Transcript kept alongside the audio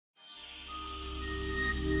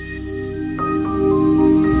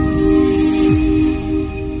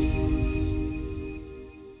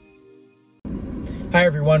Hi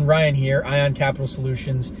everyone, Ryan here, Ion Capital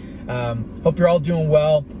Solutions. Hope you're all doing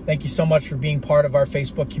well. Thank you so much for being part of our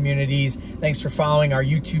Facebook communities. Thanks for following our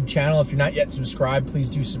YouTube channel. If you're not yet subscribed, please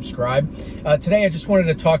do subscribe. Today I just wanted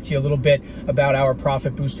to talk to you a little bit about our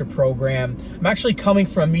Profit Booster program. I'm actually coming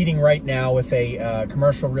from a meeting right now with a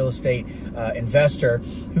commercial real estate investor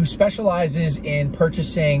who specializes in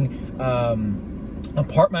purchasing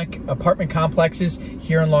apartment complexes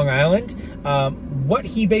here in Long Island. What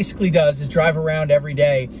he basically does is drive around every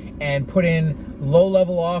day and put in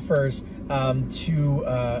low-level offers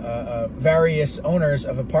to various owners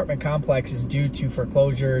of apartment complexes due to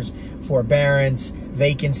foreclosures, forbearance,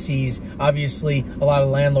 vacancies. Obviously, a lot of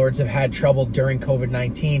landlords have had trouble during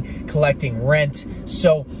COVID-19 collecting rent,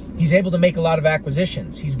 so he's able to make a lot of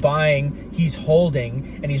acquisitions. He's buying, he's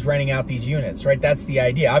holding, and he's renting out these units, right? That's the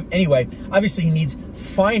idea. Anyway, obviously he needs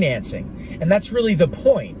financing, and that's really the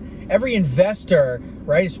point. Every investor,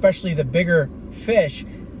 right, especially the bigger fish,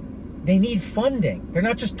 they need funding. They're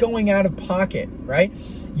not just going out of pocket, right?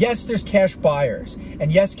 Yes, there's cash buyers,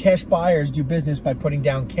 and yes, cash buyers do business by putting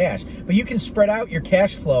down cash, but you can spread out your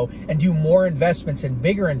cash flow and do more investments and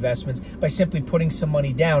bigger investments by simply putting some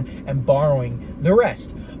money down and borrowing the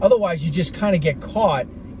rest. Otherwise, you just kind of get caught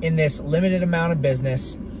in this limited amount of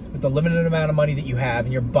business with the limited amount of money that you have,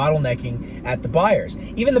 and you're bottlenecking at the buyers.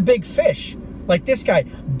 Even the big fish, like this guy,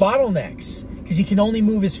 bottlenecks because he can only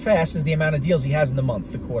move as fast as the amount of deals he has in the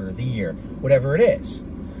month, the quarter, the year, whatever it is,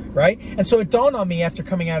 right? And so it dawned on me after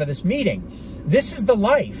coming out of this meeting, this is the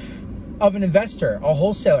life of an investor, a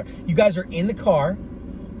wholesaler. You guys are in the car,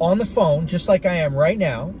 on the phone, just like I am right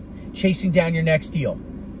now, chasing down your next deal.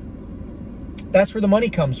 That's where the money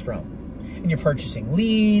comes from. And you're purchasing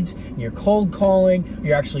leads, and you're cold calling,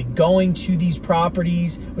 you're actually going to these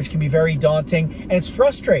properties, which can be very daunting, and it's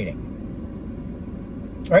frustrating.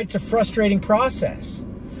 Right? It's a frustrating process.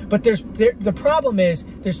 But the problem is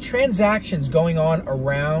there's transactions going on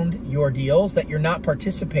around your deals that you're not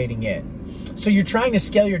participating in. So you're trying to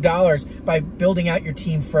scale your dollars by building out your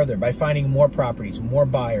team further, by finding more properties, more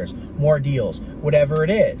buyers, more deals, whatever it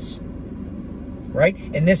is. Right?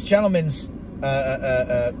 In this gentleman's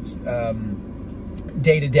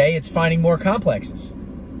day-to-day, it's finding more complexes.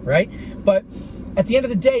 Right? But at the end of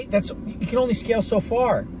the day, you can only scale so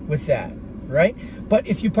far with that. Right? But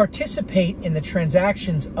if you participate in the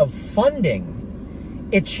transactions of funding,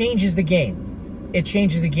 it changes the game. It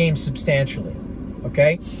changes the game substantially,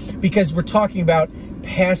 okay? Because we're talking about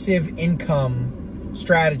passive income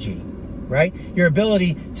strategy, right? Your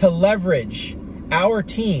ability to leverage our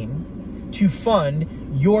team to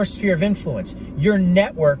fund your sphere of influence, your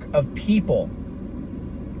network of people,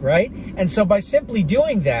 right? And so by simply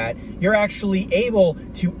doing that, you're actually able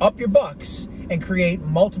to up your bucks and create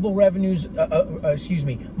multiple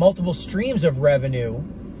multiple streams of revenue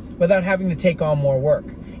without having to take on more work.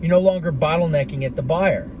 You're no longer bottlenecking at the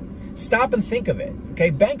buyer. Stop and think of it, okay?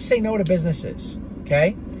 Banks say no to businesses,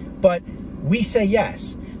 okay? But we say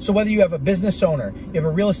yes. So whether you have a business owner, you have a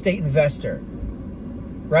real estate investor,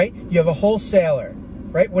 right? You have a wholesaler,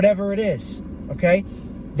 right? Whatever it is, okay?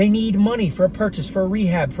 They need money for a purchase, for a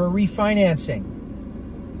rehab, for a refinancing,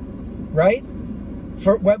 right?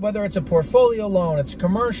 For whether it's a portfolio loan, it's a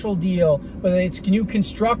commercial deal, whether it's new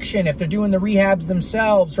construction, if they're doing the rehabs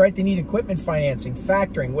themselves, right? They need equipment financing,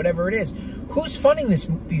 factoring, whatever it is. Who's funding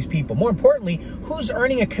these people? More importantly, who's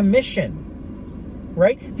earning a commission,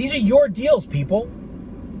 right? These are your deals, people.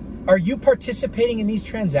 Are you participating in these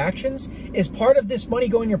transactions? Is part of this money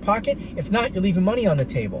going in your pocket? If not, you're leaving money on the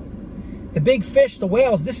table. The big fish, the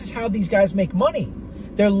whales, this is how these guys make money.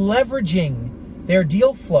 They're leveraging their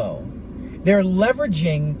deal flow. They're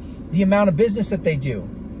leveraging the amount of business that they do,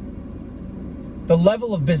 the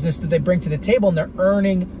level of business that they bring to the table, and they're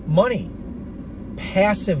earning money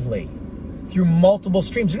passively through multiple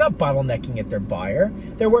streams. They're not bottlenecking at their buyer.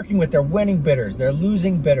 They're working with their winning bidders, their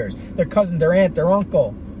losing bidders, their cousin, their aunt, their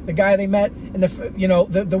uncle, the guy they met in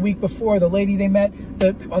the week before, the lady they met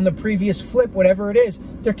on the previous flip, whatever it is.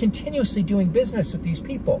 They're continuously doing business with these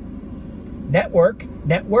people. Network,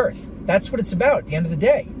 net worth. That's what it's about at the end of the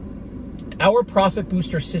day. Our Profit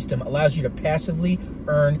Booster system allows you to passively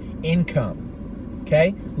earn income,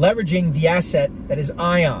 okay? Leveraging the asset that is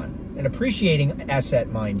Ion, an appreciating asset,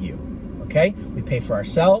 mind you, okay? We pay for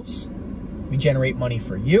ourselves. We generate money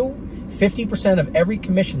for you. 50% of every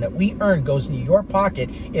commission that we earn goes into your pocket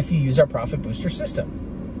if you use our Profit Booster system.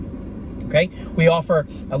 Okay? We offer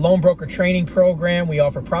a loan broker training program. We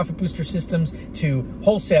offer Profit Booster systems to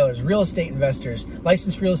wholesalers, real estate investors,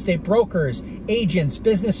 licensed real estate brokers, agents,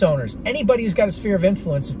 business owners, anybody who's got a sphere of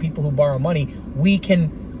influence of people who borrow money. We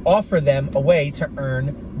can offer them a way to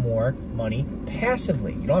earn more money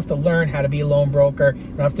passively. You don't have to learn how to be a loan broker. You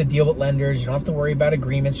don't have to deal with lenders. You don't have to worry about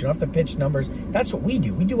agreements. You don't have to pitch numbers. That's what we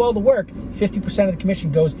do. We do all the work. 50% of the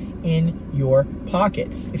commission goes in your pocket.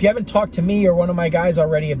 If you haven't talked to me or one of my guys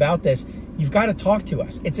already about this, you've got to talk to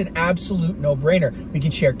us. It's an absolute no-brainer. We can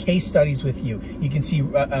share case studies with you. You can see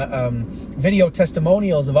video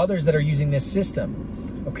testimonials of others that are using this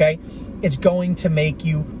system, okay? It's going to make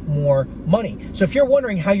you more money. So if you're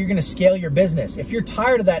wondering how you're going to scale your business, if you're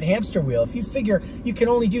tired of that hamster wheel, if you figure you can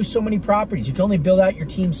only do so many properties, you can only build out your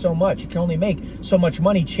team so much, you can only make so much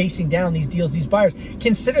money chasing down these deals, these buyers,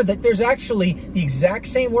 consider that there's actually the exact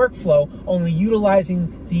same workflow, only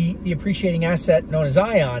utilizing the appreciating asset known as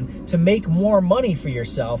Ion to make more money for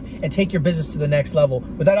yourself and take your business to the next level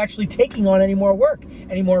without actually taking on any more work,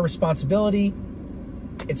 any more responsibility.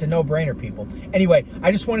 It's a no-brainer, people. Anyway,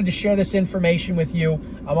 I just wanted to share this information with you.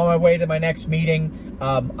 I'm on my way to my next meeting.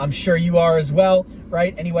 I'm sure you are as well,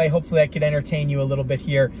 right? Anyway, hopefully I could entertain you a little bit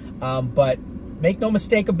here. But make no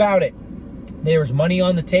mistake about it. There's money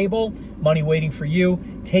on the table, money waiting for you.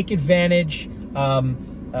 Take advantage.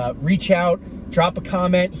 Reach out. Drop a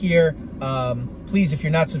comment here. Please, if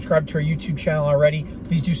you're not subscribed to our YouTube channel already,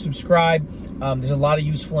 please do subscribe. There's a lot of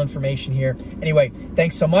useful information here. Anyway,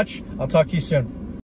 thanks so much. I'll talk to you soon.